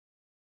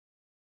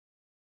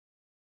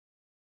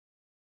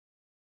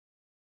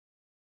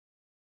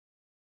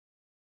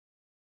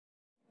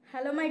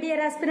Hello my dear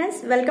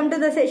aspirants, welcome to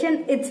the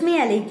session. It's me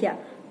Alekhya.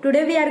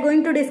 Today we are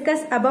going to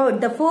discuss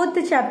about the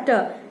 4th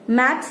chapter,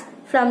 Maps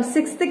from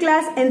 6th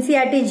class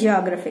NCERT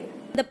Geography.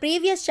 In the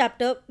previous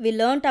chapter, we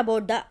learnt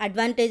about the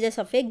advantages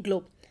of a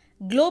globe.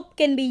 Globe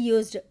can be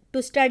used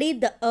to study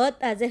the earth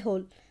as a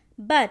whole.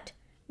 But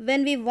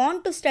when we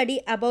want to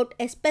study about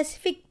a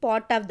specific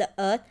part of the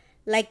earth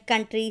like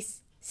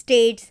countries,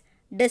 states,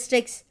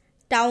 districts,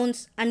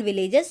 towns and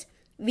villages,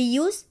 we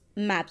use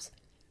maps.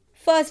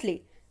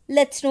 Firstly,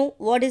 let's know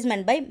what is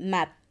meant by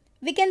map.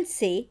 We can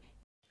say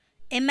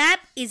a map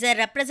is a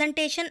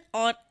representation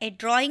or a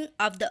drawing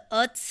of the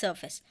earth's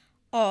surface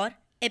or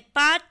a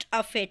part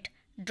of it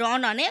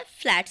drawn on a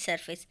flat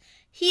surface.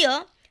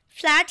 Here,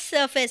 flat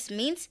surface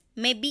means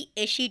maybe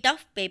a sheet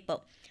of paper.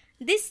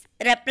 This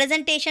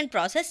representation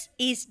process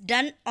is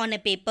done on a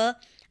paper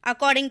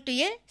according to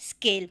a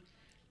scale.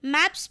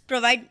 Maps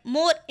provide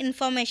more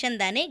information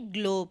than a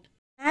globe.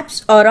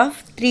 Maps are of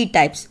three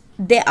types.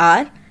 They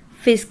are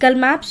physical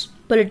maps,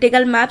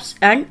 political maps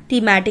and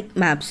thematic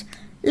maps.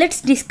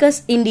 Let's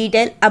discuss in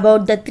detail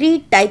about the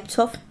three types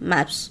of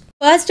maps.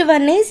 First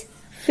one is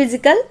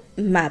physical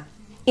map.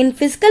 In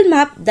physical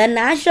map, the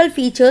natural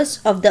features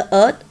of the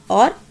earth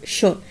are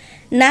shown.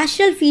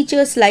 Natural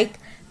features like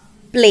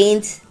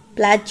plains,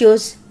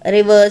 plateaus,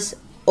 rivers,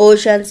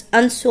 oceans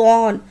and so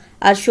on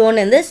are shown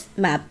in this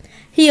map.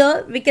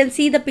 Here we can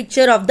see the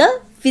picture of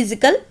the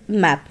physical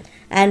map,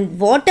 and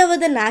whatever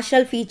the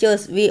natural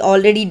features we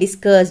already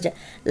discussed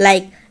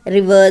like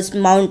rivers,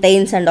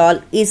 mountains and all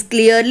is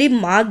clearly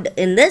marked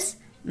in this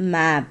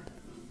map.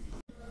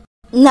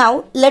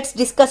 Now let's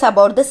discuss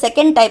about the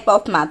second type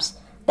of maps,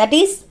 that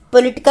is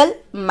political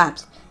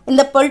maps. In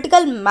the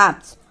political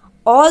maps,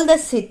 all the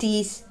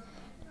cities,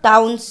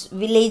 towns,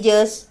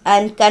 villages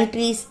and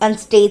countries and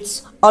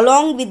states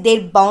along with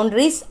their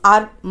boundaries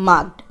are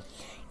marked.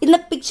 In the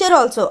picture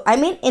also,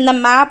 in the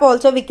map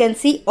also we can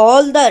see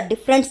all the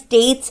different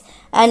states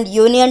and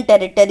union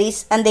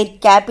territories and their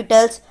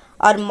capitals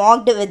are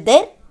marked with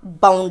their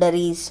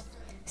boundaries.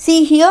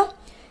 See here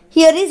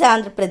is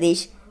Andhra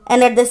Pradesh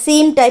and at the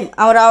same time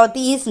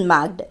Amaravati is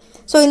marked.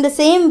 So in the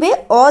same way,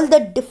 all the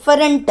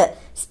different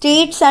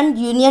states and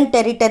union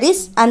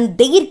territories and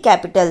their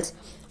capitals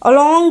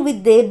along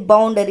with their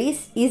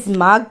boundaries is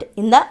marked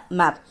in the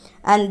map,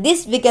 and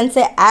this we can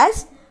say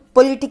as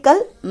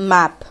political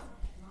map.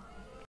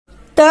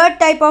 Third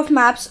type of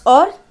maps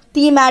are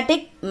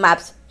thematic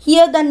maps.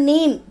 Here the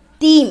name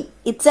theme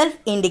itself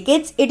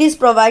indicates it is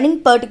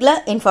providing particular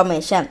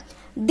information.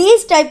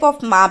 These type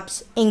of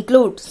maps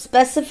include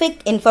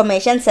specific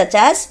information such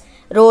as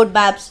road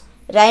maps,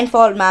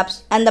 rainfall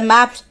maps and the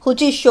maps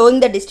which is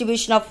showing the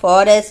distribution of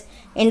forests,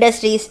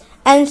 industries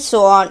and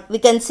so on. We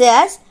can say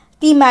as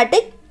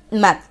thematic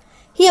maps.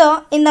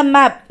 Here in the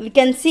map we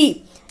can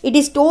see it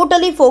is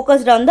totally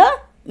focused on the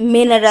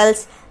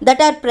minerals that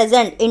are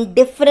present in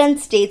different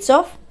states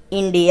of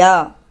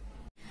India.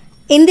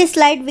 In this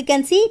slide we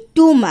can see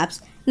two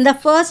maps. In the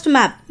first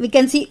map we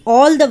can see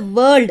all the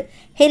world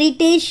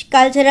heritage,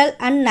 cultural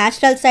and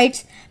natural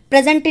sites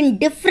present in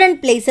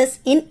different places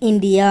in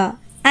India.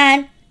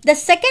 And the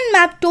second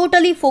map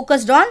totally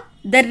focused on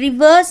the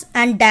rivers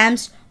and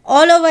dams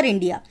all over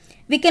India.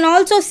 We can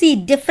also see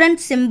different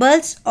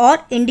symbols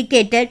are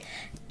indicated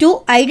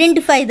to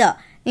identify the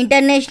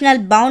international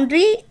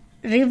boundary,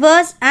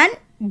 rivers and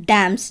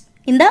dams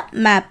in the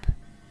map.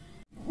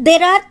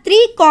 There are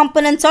three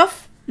components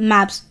of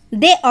maps.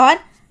 They are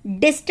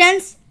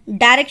distance,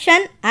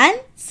 direction and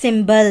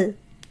symbol.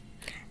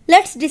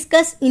 Let's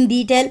discuss in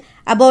detail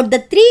about the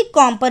three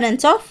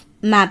components of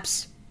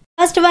maps.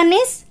 First one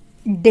is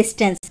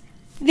distance.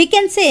 We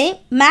can say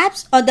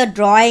maps are the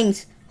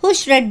drawings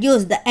which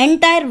reduce the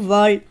entire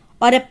world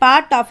or a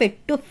part of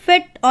it to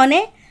fit on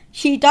a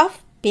sheet of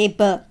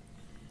paper.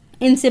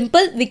 In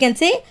simple, we can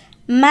say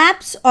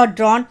maps are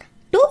drawn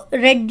to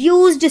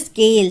reduced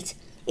scales.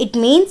 It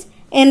means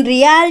in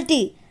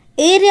reality,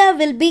 area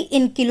will be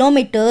in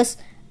kilometers,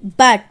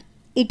 but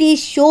it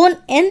is shown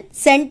in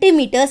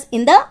centimeters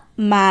in the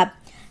map.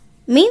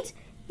 Means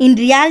in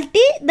reality,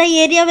 the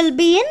area will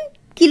be in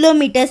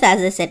kilometers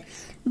as I said.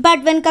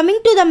 But when coming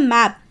to the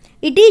map,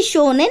 it is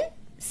shown in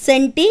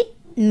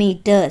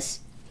centimeters.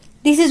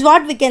 This is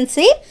what we can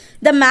say.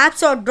 The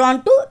maps are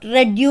drawn to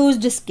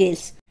reduced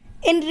scales.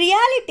 In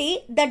reality,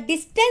 the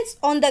distance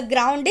on the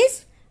ground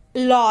is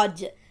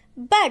large.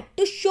 But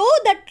to show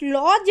that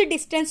large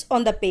distance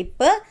on the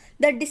paper,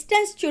 the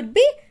distance should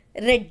be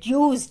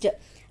reduced.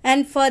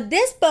 And for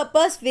this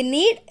purpose, we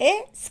need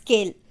a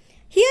scale.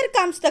 Here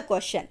comes the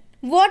question.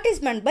 What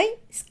is meant by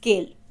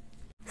scale?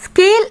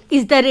 Scale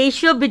is the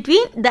ratio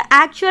between the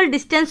actual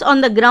distance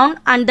on the ground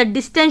and the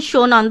distance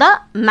shown on the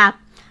map.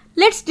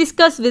 Let's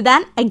discuss with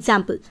an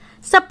example.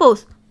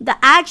 Suppose the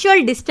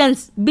actual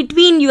distance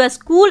between your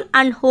school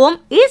and home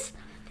is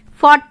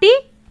 40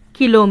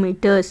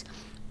 kilometers.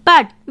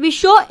 But we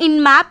show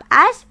in map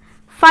as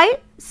 5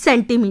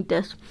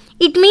 centimeters.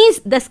 It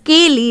means the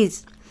scale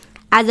is,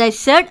 as I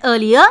said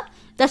earlier,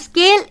 the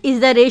scale is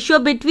the ratio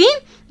between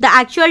the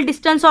actual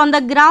distance on the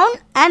ground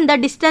and the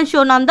distance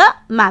shown on the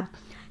map.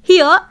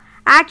 Here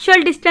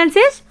Actual distance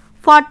is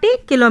 40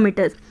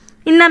 kilometers.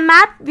 In the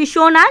map we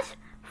shown as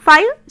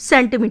 5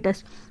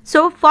 centimeters.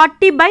 So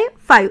 40 by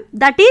 5,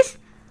 that is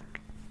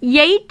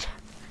 8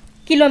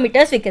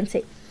 kilometers we can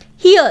say.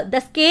 Here the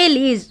scale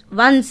is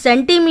 1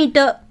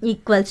 centimeter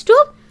equals to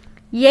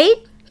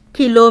 8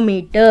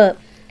 kilometer.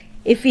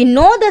 If we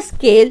know the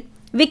scale,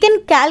 we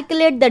can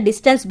calculate the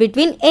distance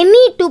between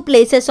any two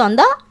places on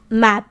the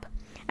map.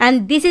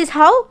 And this is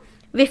how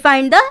we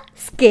find the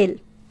scale.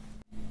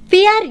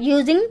 We are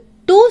using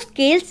two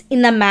scales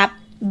in the map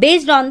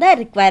based on the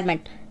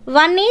requirement.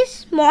 One is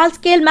small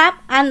scale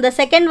map and the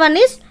second one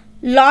is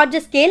large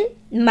scale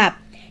map.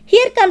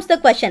 Here comes the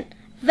question,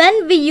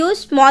 when we use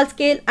small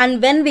scale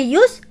and when we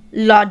use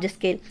large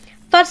scale.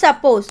 For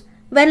suppose,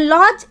 when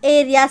large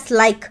areas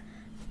like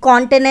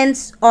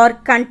continents or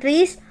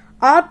countries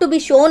are to be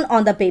shown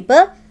on the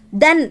paper,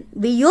 then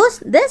we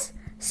use this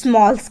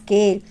small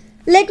scale.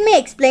 Let me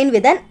explain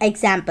with an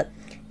example.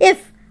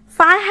 If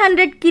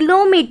 500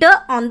 kilometer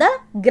on the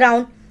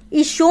ground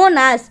is shown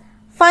as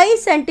 5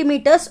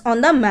 centimeters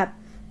on the map,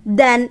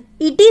 then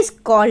it is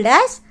called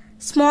as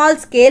small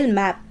scale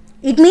map.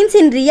 It means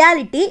in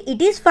reality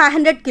it is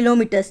 500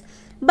 kilometers,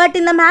 but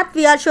in the map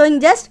we are showing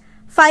just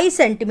 5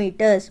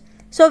 centimeters.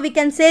 So we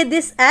can say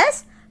this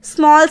as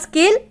small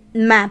scale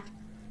map.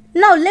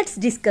 Now let's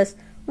discuss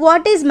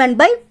what is meant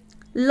by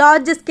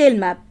large scale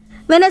map.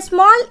 When a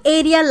small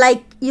area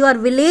like your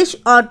village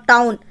or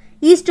town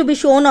is to be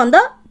shown on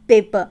the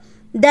paper,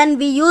 then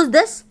we use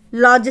this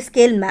large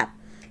scale map.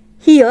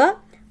 Here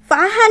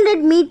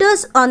 500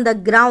 meters on the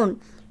ground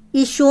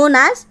is shown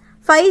as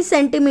 5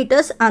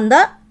 centimeters on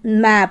the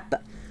map.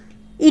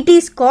 It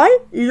is called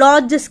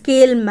large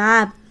scale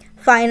map.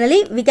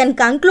 Finally, we can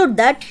conclude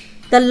that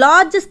the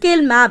large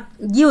scale map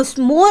gives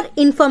more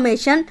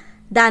information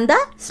than the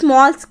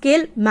small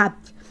scale map.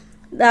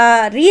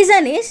 The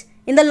reason is,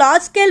 in the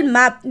large scale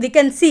map we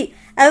can see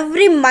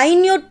every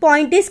minute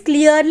point is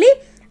clearly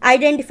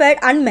identified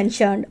and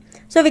mentioned.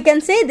 So we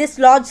can say this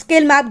large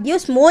scale map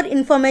gives more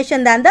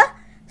information than the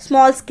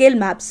small scale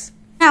maps.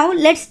 Now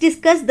let's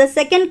discuss the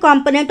second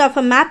component of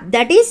a map,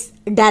 that is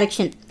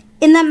direction.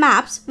 In the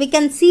maps we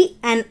can see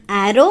an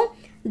arrow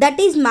that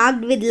is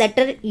marked with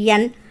letter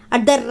N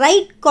at the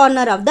right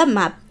corner of the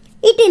map.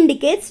 It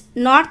indicates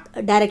north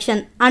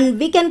direction and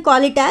we can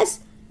call it as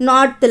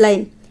north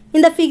line.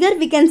 In the figure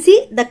we can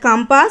see the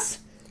compass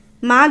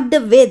marked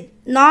with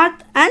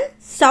north and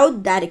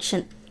south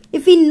direction.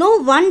 If we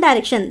know one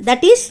direction,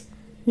 that is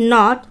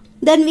north,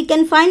 then we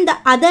can find the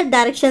other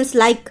directions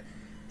like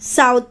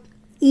south,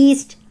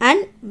 east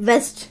and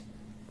west.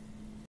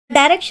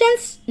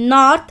 Directions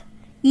north,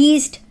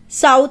 east,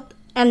 south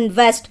and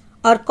west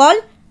are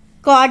called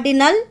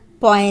cardinal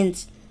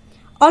points.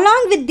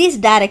 Along with these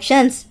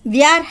directions,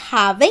 we are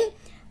having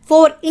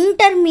 4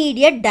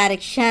 intermediate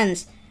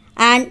directions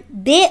and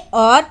they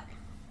are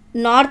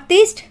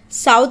northeast,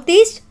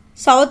 southeast,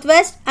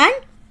 southwest and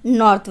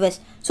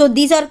northwest. So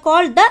these are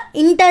called the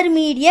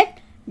intermediate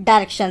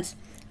directions.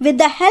 With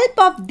the help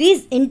of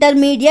these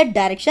intermediate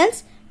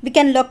directions, we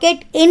can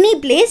locate any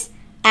place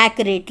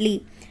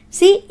accurately.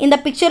 See, in the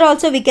picture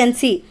also we can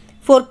see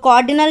 4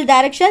 cardinal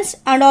directions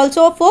and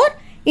also 4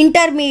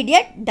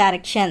 intermediate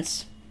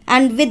directions.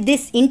 And with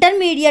these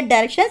intermediate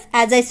directions,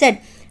 as I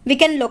said, we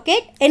can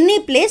locate any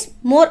place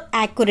more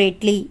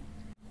accurately.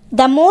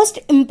 The most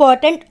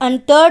important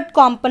and third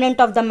component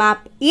of the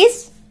map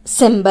is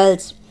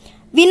symbols.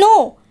 We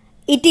know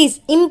it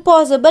is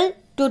impossible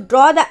to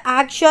draw the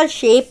actual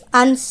shape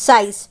and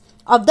size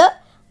of the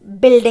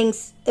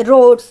buildings,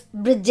 roads,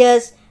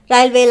 bridges,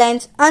 railway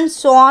lines and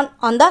so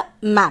on the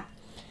map.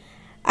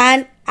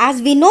 And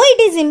as we know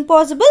it is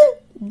impossible,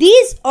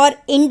 these are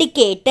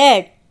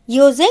indicated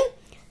using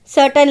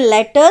certain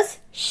letters,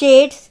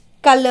 shades,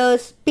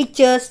 colors,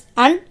 pictures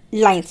and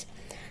lines.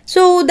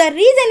 So the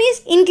reason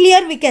is, in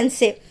clear we can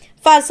say,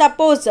 for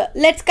suppose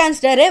let's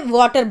consider a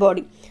water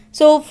body.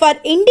 So for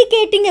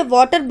indicating a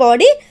water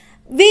body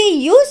we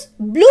use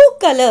blue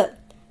color.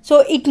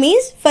 So it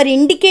means for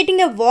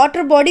indicating a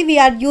water body we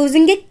are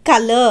using a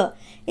color.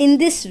 In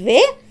this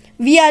way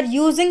we are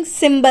using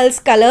symbols,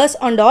 colors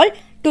and all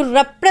to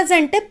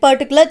represent a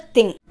particular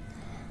thing.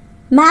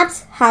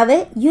 Maps have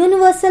a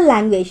universal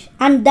language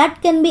and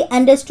that can be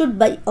understood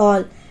by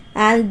all,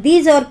 and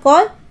these are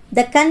called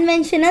the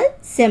conventional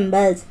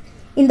symbols.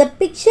 In the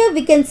picture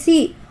we can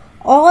see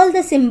all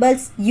the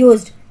symbols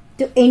used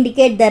to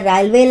indicate the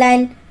railway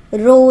line,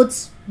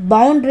 roads,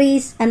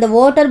 boundaries and the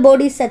water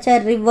bodies such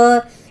as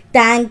river,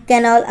 tank,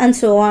 canal and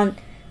so on.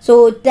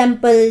 So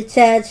temple,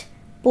 church,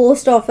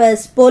 post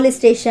office, police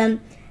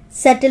station,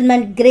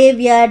 settlement,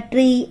 graveyard,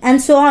 tree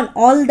and so on.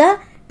 All the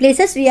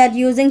places we are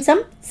using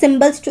some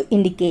symbols to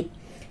indicate.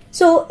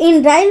 So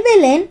in railway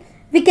lane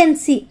we can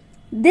see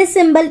this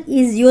symbol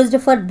is used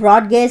for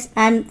broad gauge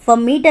and for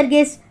meter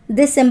gauge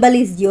this symbol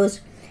is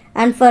used,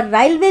 and for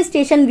railway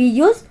station we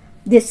use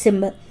this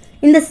symbol.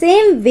 In the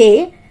same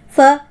way,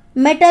 for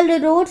metal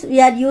roads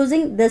we are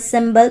using this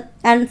symbol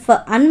and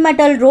for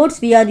unmetal roads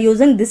we are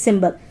using this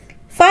symbol.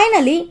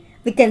 Finally,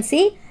 we can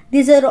see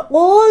these are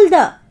all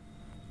the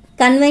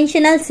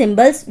conventional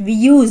symbols we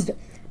used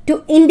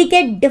to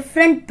indicate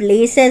different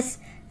places,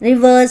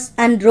 rivers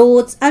and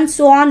roads and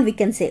so on, we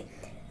can say.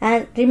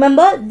 And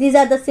remember, these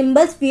are the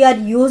symbols we are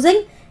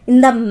using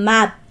in the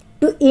map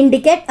to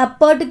indicate a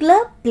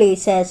particular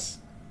places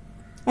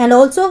and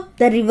also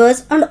the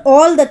rivers and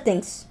all the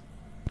things.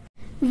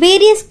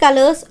 Various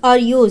colors are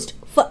used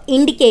for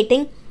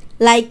indicating,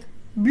 like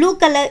blue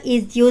color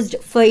is used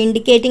for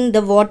indicating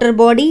the water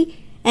body,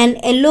 and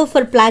yellow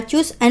for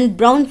plateaus and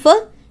brown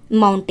for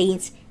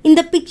mountains. In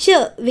the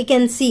picture we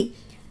can see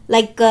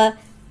like a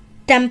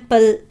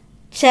temple,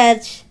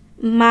 church,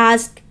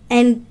 mosque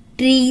and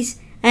trees,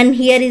 and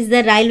here is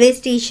the railway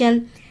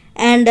station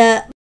and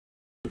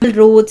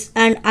roads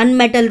and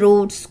unmetal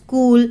roads,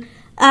 school.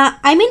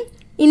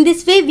 In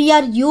this way we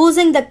are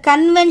using the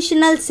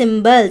conventional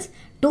symbols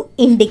to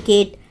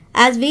indicate,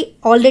 as we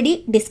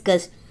already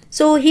discussed.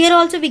 So here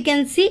also we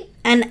can see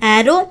an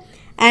arrow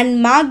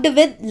and marked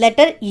with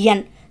letter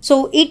N.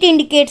 So it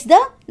indicates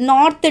the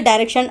north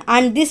direction,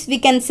 and this we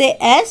can say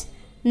as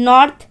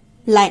north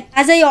line.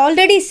 As I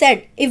already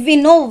said, if we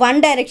know one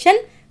direction,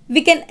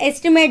 we can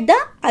estimate the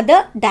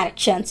other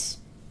directions.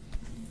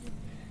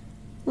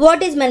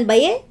 What is meant by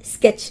a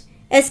sketch?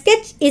 A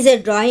sketch is a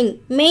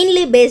drawing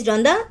mainly based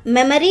on the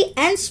memory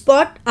and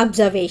spot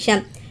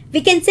observation.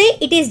 We can say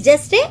it is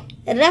just a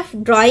rough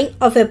drawing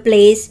of a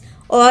place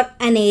or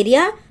an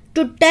area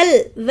to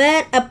tell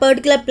where a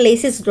particular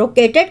place is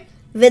located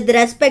with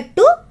respect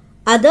to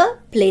other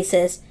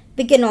places.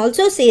 We can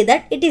also say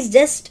that it is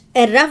just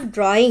a rough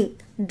drawing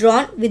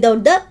drawn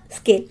without the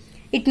scale.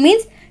 It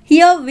means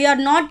here we are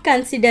not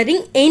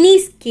considering any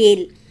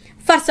scale.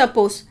 For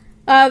suppose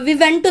we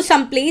went to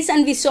some place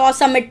and we saw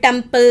some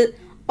temple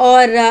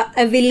or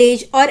a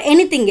village or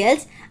anything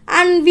else,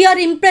 and we are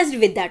impressed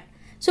with that.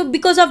 So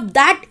because of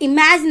that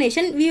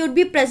imagination, we would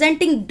be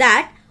presenting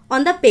that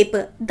on the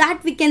paper.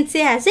 That we can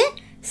say as a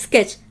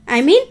sketch.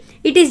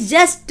 It is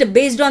just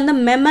based on the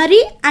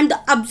memory and the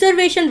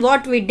observation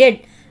what we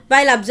did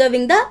while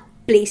observing the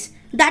place.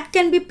 That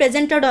can be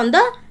presented on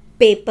the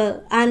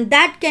paper, and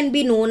that can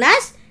be known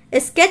as a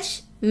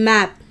sketch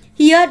map.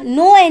 Here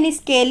no any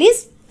scale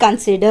is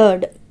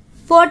considered.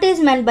 What is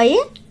meant by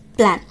a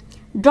plan?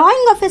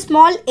 Drawing of a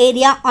small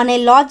area on a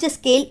large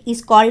scale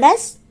is called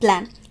as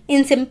plan.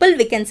 In simple,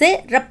 we can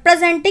say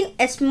representing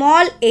a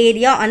small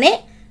area on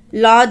a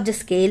large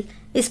scale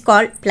is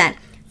called plan.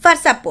 For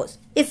suppose,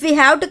 if we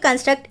have to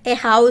construct a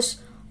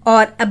house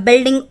or a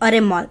building or a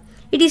mall,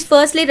 it is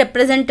firstly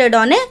represented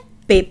on a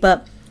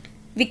paper.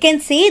 We can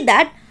say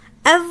that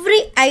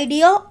every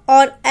idea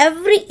or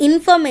every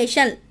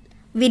information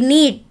we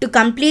need to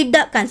complete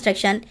the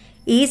construction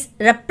is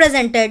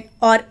represented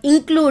or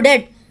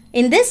included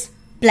in this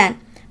plan.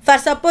 For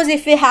suppose,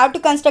 if we have to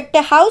construct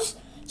a house,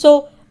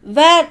 so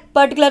where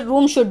particular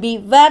room should be,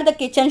 where the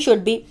kitchen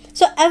should be,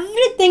 so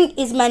everything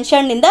is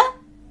mentioned in the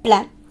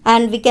plan.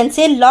 And we can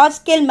say large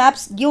scale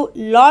maps give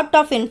lot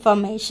of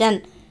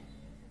information.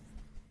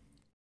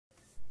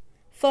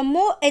 For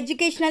more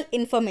educational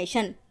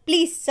information,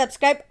 please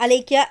subscribe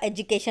Alekhya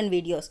education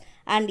videos.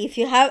 And if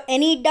you have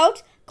any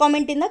doubts,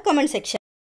 comment in the comment section.